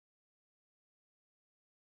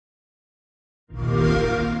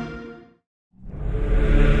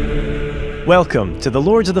Welcome to the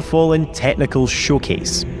Lords of the Fallen Technical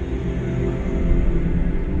Showcase.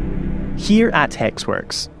 Here at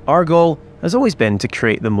HEXWORKS, our goal has always been to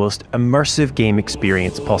create the most immersive game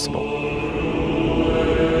experience possible.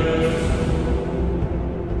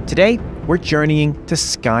 Today, we're journeying to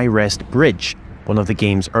Skyrest Bridge, one of the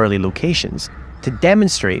game's early locations, to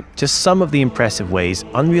demonstrate just some of the impressive ways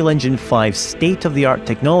Unreal Engine 5's state-of-the-art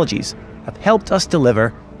technologies have helped us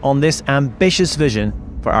deliver on this ambitious vision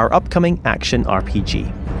for our upcoming action RPG.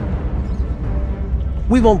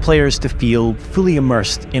 We want players to feel fully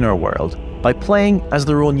immersed in our world by playing as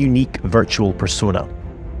their own unique virtual persona.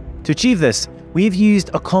 To achieve this, we've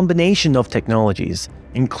used a combination of technologies,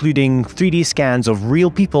 including 3D scans of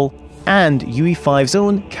real people and UE5's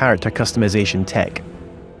own character customization tech.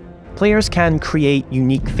 Players can create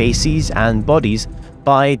unique faces and bodies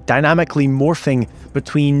by dynamically morphing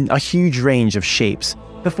between a huge range of shapes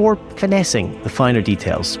before finessing the finer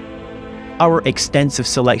details. Our extensive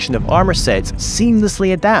selection of armor sets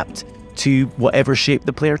seamlessly adapt to whatever shape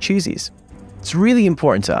the player chooses. It's really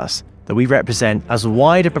important to us that we represent as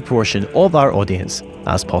wide a proportion of our audience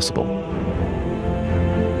as possible.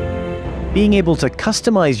 Being able to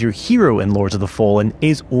customize your hero in Lords of the Fallen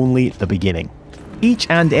is only the beginning. Each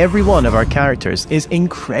and every one of our characters is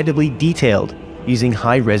incredibly detailed, using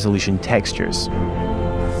high-resolution textures.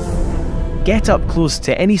 Get up close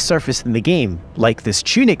to any surface in the game, like this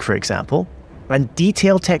tunic for example, and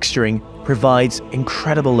detail texturing provides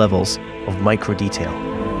incredible levels of micro-detail.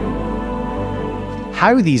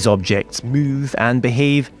 How these objects move and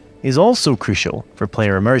behave is also crucial for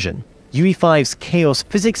player immersion. UE5's Chaos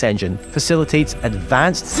Physics engine facilitates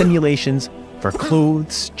advanced simulations for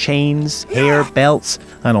clothes, chains, hair, belts,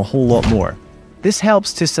 and a whole lot more. This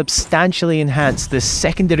helps to substantially enhance the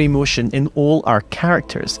secondary motion in all our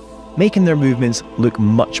characters, making their movements look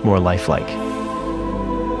much more lifelike.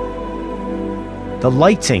 The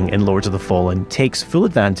lighting in Lords of the Fallen takes full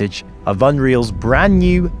advantage of Unreal's brand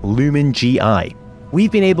new Lumen GI.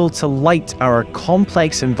 We've been able to light our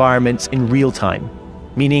complex environments in real time,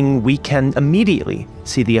 meaning we can immediately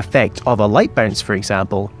see the effect of a light bounce, for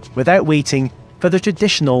example, without waiting for the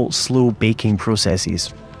traditional slow baking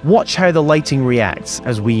processes. Watch how the lighting reacts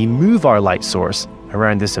as we move our light source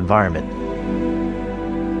around this environment.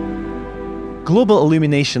 Global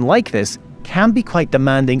illumination like this can be quite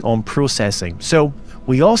demanding on processing, so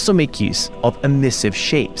we also make use of emissive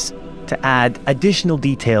shapes to add additional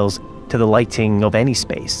details to the lighting of any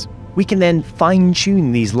space. We can then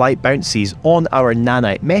fine-tune these light bounces on our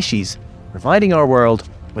nanite meshes, providing our world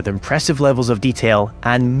with impressive levels of detail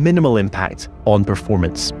and minimal impact on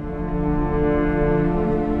performance.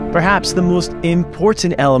 Perhaps the most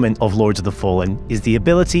important element of Lords of the Fallen is the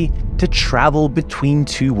ability to travel between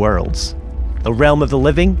two worlds: the realm of the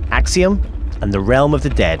living, Axiom, and the realm of the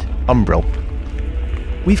dead, Umbral.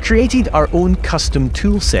 We've created our own custom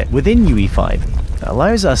toolset within UE5 that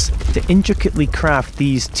allows us to intricately craft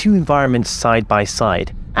these two environments side by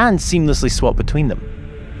side and seamlessly swap between them.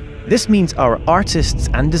 This means our artists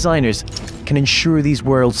and designers can ensure these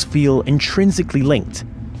worlds feel intrinsically linked,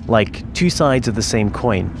 like two sides of the same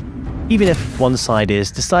coin, even if one side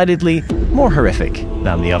is decidedly more horrific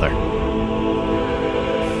than the other.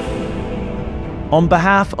 On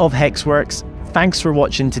behalf of HEXWORKS, thanks for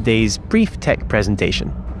watching today's brief tech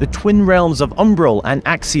presentation. The twin realms of Umbral and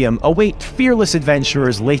Axiom await fearless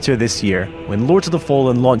adventurers later this year when Lords of the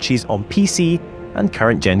Fallen launches on PC and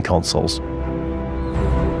current-gen consoles.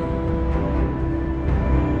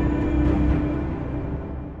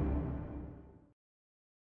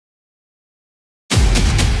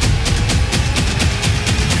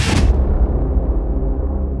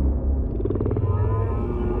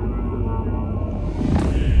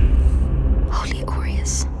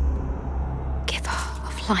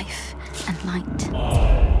 Life and light.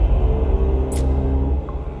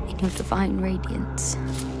 In your divine radiance,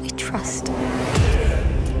 we trust.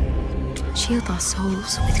 Shield our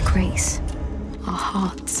souls with grace, our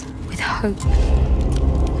hearts with hope,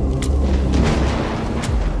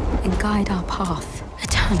 and guide our path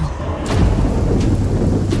eternal.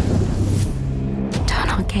 Turn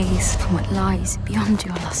our gaze from what lies beyond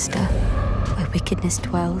your luster, where wickedness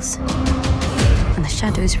dwells and the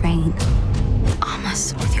shadows reign. Arm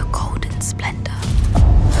us with your golden splendor,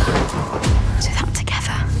 so that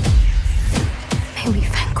together may we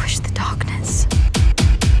vanquish the darkness.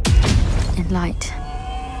 In light,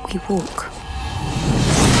 we walk.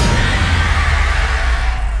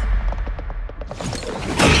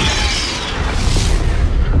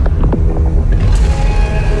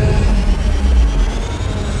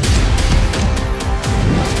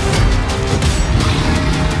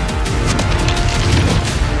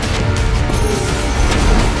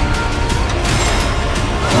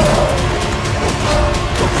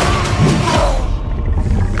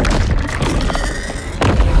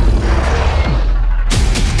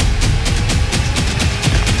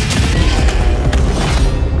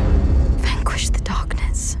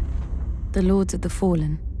 The Lords of the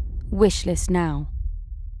Fallen. Wishlist now.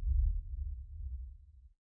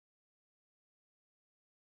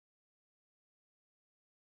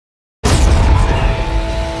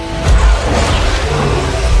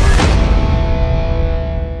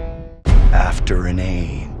 After an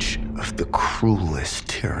age of the cruellest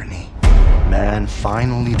tyranny, man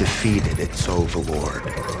finally defeated its overlord.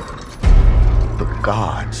 But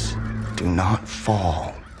gods do not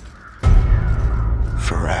fall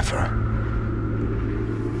forever.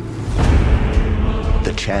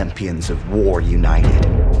 The champions of war united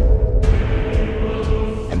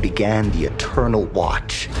and began the eternal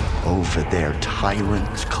watch over their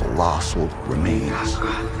tyrant's colossal remains.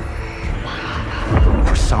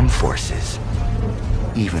 For some forces,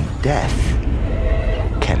 even death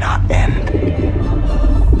cannot end.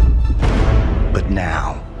 But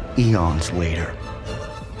now, eons later,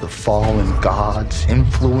 the fallen god's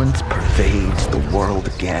influence pervades the world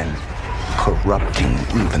again, corrupting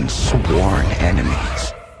even sworn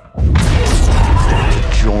enemies. To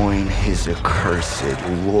join his accursed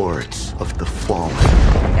lords of the fallen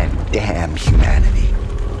and damn humanity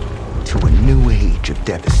to a new age of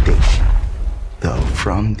devastation. Though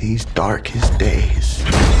from these darkest days,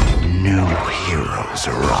 new heroes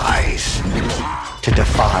arise. To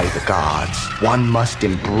defy the gods, one must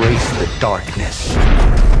embrace the darkness.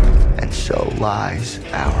 And so lies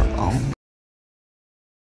our own.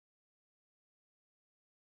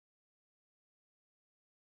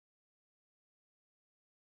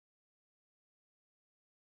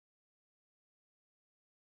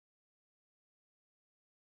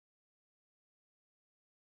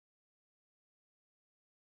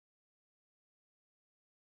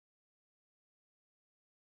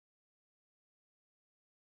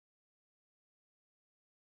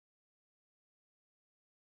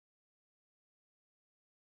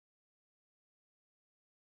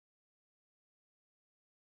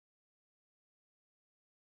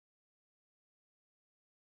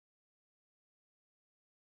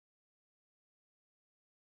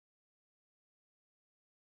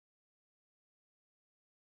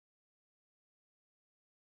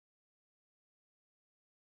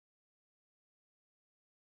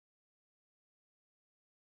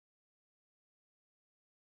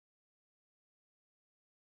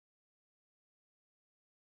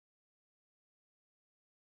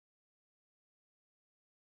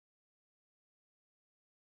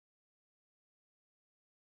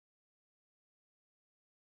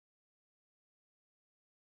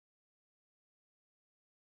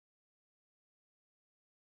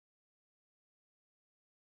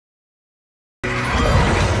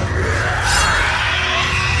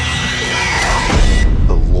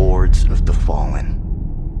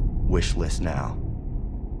 Wishlist now.